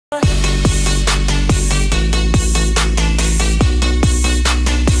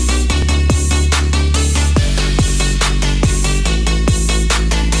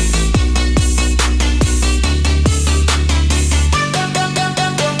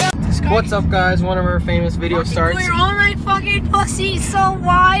What's up, guys? One of our famous video starts. Clear all my fucking pussy so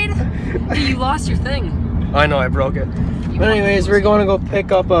wide. Hey, you lost your thing. I know, I broke it. But anyways, we're going to go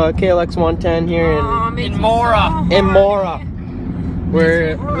pick up a KLX110 here in Mora. In Mora.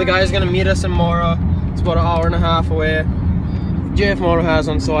 Where the guy's going to meet us in Mora. It's about an hour and a half away. JF Moto has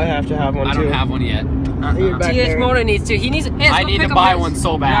one, so I have to have one too. I don't have one yet. TH Moto needs to. He needs. Hey, I need to buy one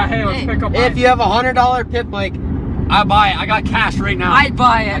so bad. Yeah, hey, let's pick up. If you have a $100 pit bike, I buy it. I got cash right now. I'd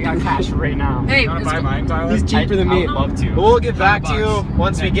buy it. I got cash right now. Hey, You wanna buy mine, Tyler? he's cheaper than me. I'd love to. We'll get back to you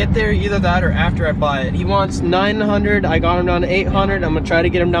once we get there, either that or after I buy it. He wants 900. I got him down to 800. I'm gonna try to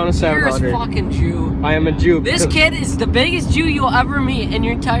get him down to 700. You're a fucking Jew. I am a Jew. This kid is the biggest Jew you'll ever meet in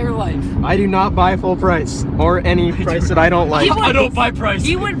your entire life. I do not buy full price or any price that I don't like. I don't buy price.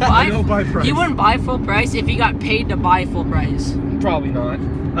 He wouldn't I buy. don't buy price. He wouldn't buy full price if he got paid to buy full price. Probably not.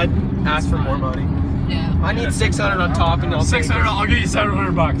 I'd ask for more money. Yeah. I need 600 on top, and I'll take 600. I'll give you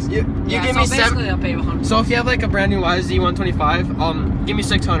 700 bucks. You Yeah, give so me basically 7. I'll pay 100. So if you have like a brand new YZ125, give me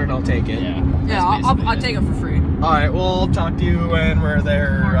 600. I'll take it. Yeah, I'll take it for free. All right. Well, I'll talk to you when we're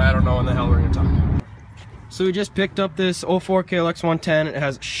there. I don't know when the hell we're gonna talk. So we just picked up this 04 KLX110. It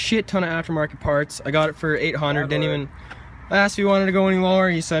has a shit ton of aftermarket parts. I got it for 800. Didn't even. I asked if he wanted to go any lower.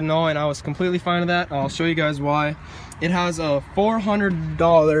 He said no, and I was completely fine with that. I'll show you guys why. It has a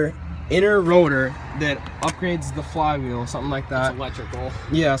 $400 inner rotor that upgrades the flywheel, something like that. It's electrical.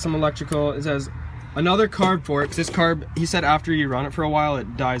 Yeah, some electrical. It has another carb for it, because this carb, he said after you run it for a while,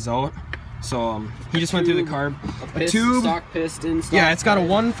 it dies out. So he just went through the carb. A tube. Stock piston. Stock Yeah, it's got a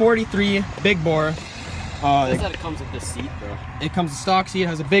 143 big bore. It comes with this seat, though. It comes with stock seat. It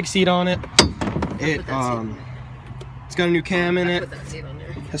has a big seat on it. It's got a new cam in it.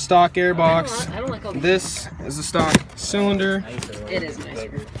 A stock airbox. I don't like all these. This is a stock cylinder. It is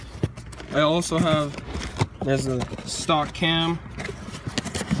nicer. I also have, there's a stock cam.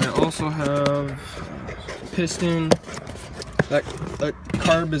 I also have piston. That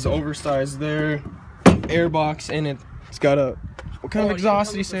carb is oversized there. Airbox in it. It's got a, what kind of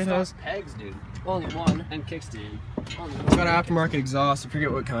exhaust did he say it has? Pegs, dude. Only one. And kickstand. It's got an aftermarket exhaust. I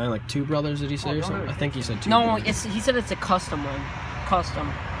forget what kind, like Two Brothers did he say or something? I think he said Two No, Brothers. he said it's a custom one. Custom.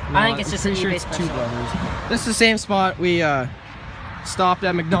 No, I think it's I'm just an pretty sure eBay it's special. Two Brothers. This is the same spot we stopped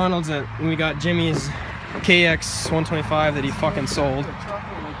at McDonald's when we got Jimmy's KX125 that he fucking sold.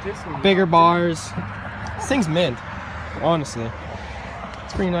 Bigger bars. This thing's mint, honestly.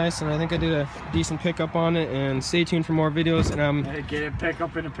 It's pretty nice, and I think I did a decent pickup on it. And stay tuned for more videos. And Hey, get it, pick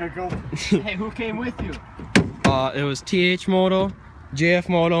up in a pickle. Hey, who came with you? it was TH Moto, JF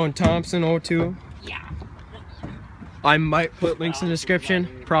Moto, and Thompson 02. Yeah. I might put links in the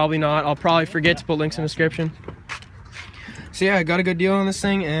description. Probably not. I'll probably forget to put links in the description. So yeah, I got a good deal on this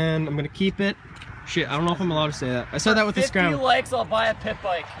thing, and I'm gonna keep it. Shit, I don't know if I'm allowed to say that. I said that with the scramble. 50 likes, I'll buy a pit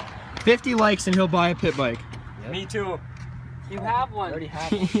bike. 50 likes and he'll buy a pit bike. Yep. Me too. You have one. I already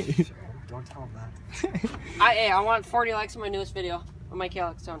have one. Don't tell him that. I want 40 likes on my newest video on my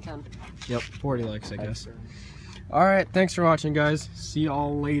KLX110. Yep, 40 likes, I guess. Alright, thanks for watching, guys. See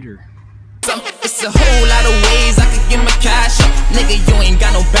y'all later. It's a whole lot of ways I could get my cash up. Nigga, you ain't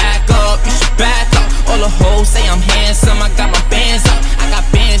got no backup. You should back up. All the hoes say I'm handsome. I got my bands up. I got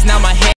bands now, my head.